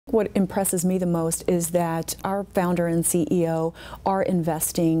what impresses me the most is that our founder and CEO are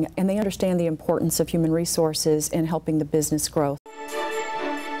investing, and they understand the importance of human resources in helping the business grow.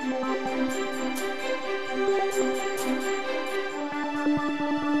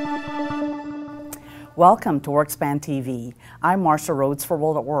 Welcome to WorkSpan TV. I'm Marcia Rhodes for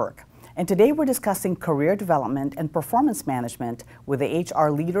WorldatWork. And today we're discussing career development and performance management with the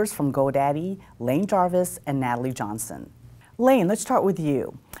HR leaders from GoDaddy, Jarvis and Natalie Johnson. Lane, let's start with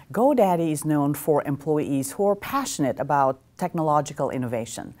you. GoDaddy is known for employees who are passionate about technological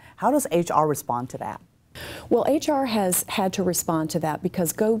innovation. How does HR respond to that? Well, HR has had to respond to that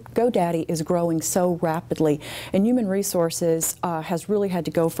because GoDaddy is growing so rapidly, and human resources has really had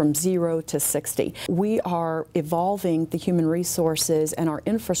to go from 0 to 60. We are evolving the human resources and our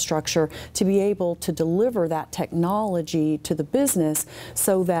infrastructure to be able to deliver that technology to the business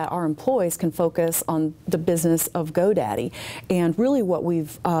so that our employees can focus on the business of GoDaddy. And really what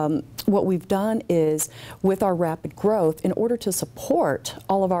we've done is, with our rapid growth, in order to support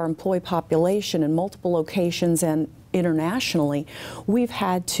all of our employee population in multiple locations and internationally, we've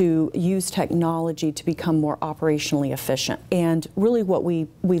had to use technology to become more operationally efficient. And really what we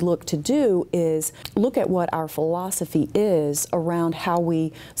look to do is look at what our philosophy is around how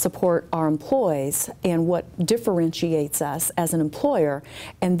we support our employees and what differentiates us as an employer,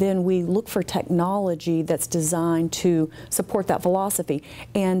 and then we look for technology that's designed to support that philosophy.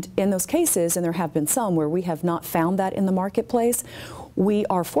 And in those cases, and there have been some where we have not found that in the marketplace, we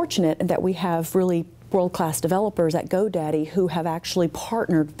are fortunate in that we have really world-class developers at GoDaddy who have actually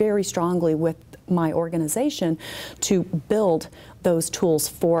partnered very strongly with my organization to build those tools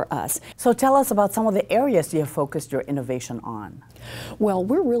for us. So tell us about some of the areas you have focused your innovation on. Well,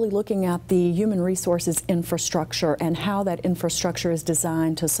 we're really looking at the human resources infrastructure and how that infrastructure is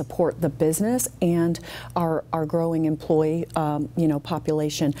designed to support the business and our growing employee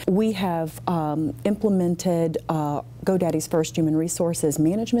population. We have implemented GoDaddy's first human resources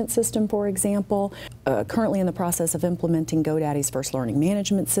management system, for example, currently in the process of implementing GoDaddy's first learning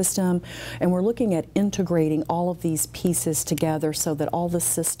management system, and we're looking at integrating all of these pieces together so that all the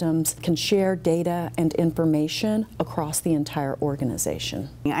systems can share data and information across the entire organization.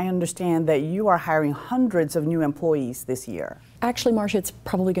 I understand that you are hiring hundreds of new employees this year. Actually, Marcia, it's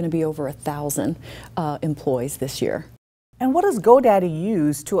probably going to be over 1,000 employees this year. And what does GoDaddy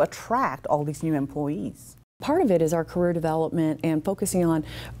use to attract all these new employees? Part of it is our career development and focusing on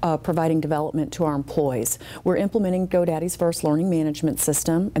providing development to our employees. We're implementing GoDaddy's first learning management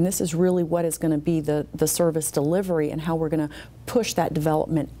system, and this is really what is going to be the service delivery and how we're going to push that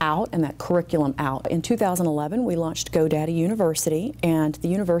development out and that curriculum out. In 2011, we launched GoDaddy University, and the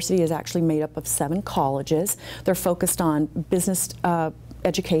university is actually made up of 7 colleges. They're focused on business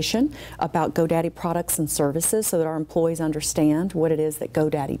education about GoDaddy products and services so that our employees understand what it is that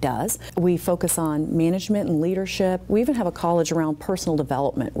GoDaddy does. We focus on management and leadership. We even have a college around personal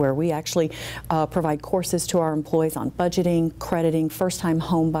development where we actually provide courses to our employees on budgeting, crediting, first-time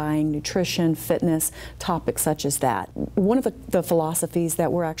home buying, nutrition, fitness, topics such as that. One of the philosophies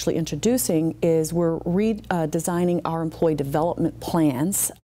that we're actually introducing is we're redesigning our employee development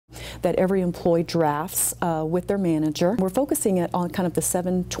plans that every employee drafts with their manager. We're focusing it on kind of the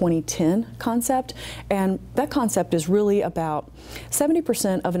 7-20-10 concept, and that concept is really about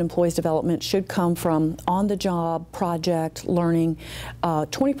 70% of an employee's development should come from on-the-job project learning,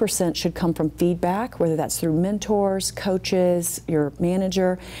 20% should come from feedback, whether that's through mentors, coaches, your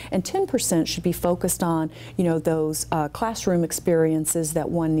manager, and 10% should be focused on those classroom experiences that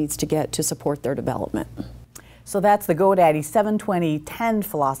one needs to get to support their development. So that's the GoDaddy 7-20-10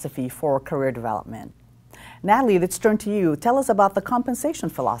 philosophy for career development. Natalie, let's turn to you. Tell us about the compensation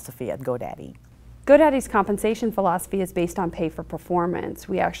philosophy at GoDaddy. GoDaddy's compensation philosophy is based on pay for performance.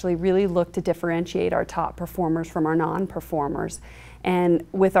 We actually really look to differentiate our top performers from our non-performers. And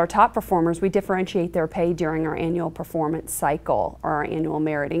with our top performers, we differentiate their pay during our annual performance cycle or our annual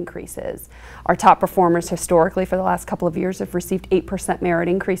merit increases. Our top performers historically for the last couple of years have received 8% merit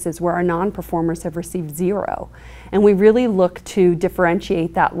increases, where our non-performers have received 0. And we really look to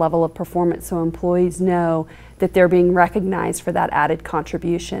differentiate that level of performance so employees know that they're being recognized for that added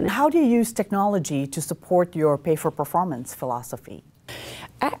contribution. How do you use technology to support your pay for performance philosophy?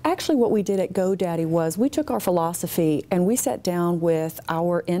 Actually, what we did at GoDaddy was we took our philosophy and we sat down with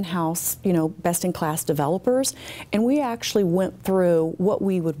our in-house, best-in-class developers, and we actually went through what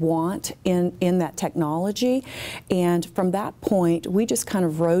we would want in that technology. And from that point, we just kind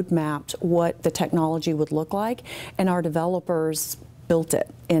of road-mapped what the technology would look like, and our developers built it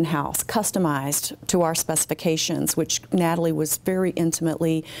in-house, customized to our specifications, which Natalie was very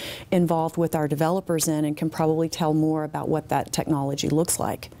intimately involved with our developers in and can probably tell more about what that technology looks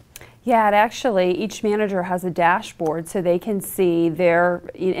like. Yeah, it actually, each manager has a dashboard so they can see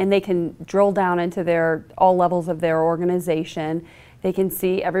and they can drill down into all levels of their organization. They can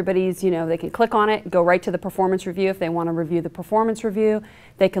see everybody's, they can click on it, go right to the performance review if they want to review the performance review.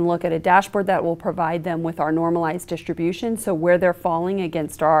 They can look at a dashboard that will provide them with our normalized distribution, so where they're falling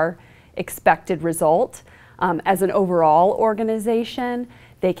against our expected result as an overall organization.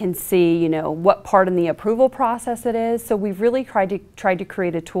 They can see, what part in the approval process it is. So we've really tried to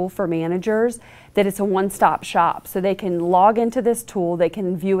create a tool for managers that it's a one-stop shop. So they can log into this tool, they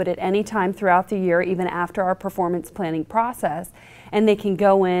can view it at any time throughout the year, even after our performance planning process, and they can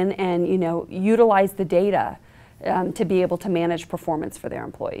go in and, utilize the data to be able to manage performance for their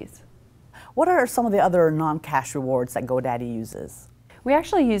employees. What are some of the other non-cash rewards that GoDaddy uses? We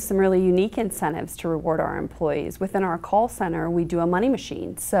actually use some really unique incentives to reward our employees. Within our call center, we do a money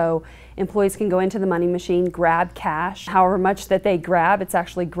machine. So employees can go into the money machine, grab cash. However much that they grab, it's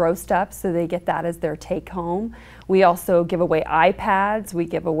actually grossed up, so they get that as their take home. We also give away iPads, we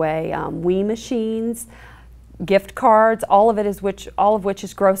give away Wii machines, gift cards, all of which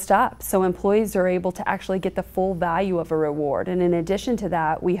is grossed up. So employees are able to actually get the full value of a reward. And in addition to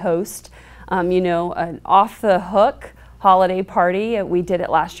that, we host, an off-the-hook holiday party. We did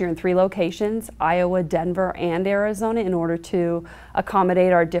it last year in 3 locations, Iowa, Denver, and Arizona, in order to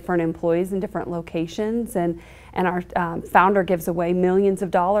accommodate our different employees in different locations. And our founder gives away millions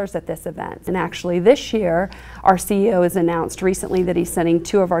of dollars at this event. And actually this year, our CEO has announced recently that he's sending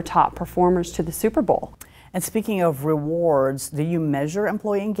 2 of our top performers to the Super Bowl. And speaking of rewards, do you measure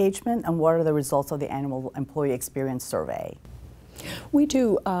employee engagement, and what are the results of the annual employee experience survey? We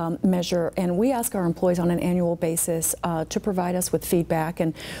do measure, and we ask our employees on an annual basis to provide us with feedback,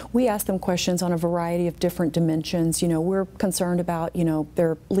 and we ask them questions on a variety of different dimensions. We're concerned about,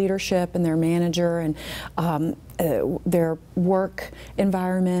 their leadership and their manager and their work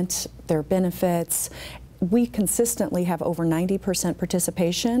environment, their benefits. We consistently have over 90%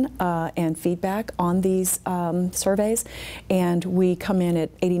 participation and feedback on these surveys, and we come in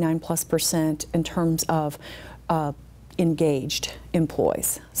at 89+% in terms of engaged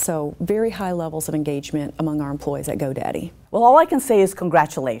employees. So very high levels of engagement among our employees at GoDaddy. Well, all I can say is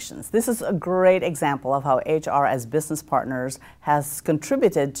congratulations. This is a great example of how HR as business partners has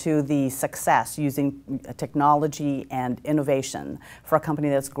contributed to the success using technology and innovation for a company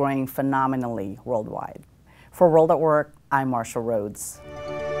that's growing phenomenally worldwide. For World at Work, I'm Marcia Rhodes.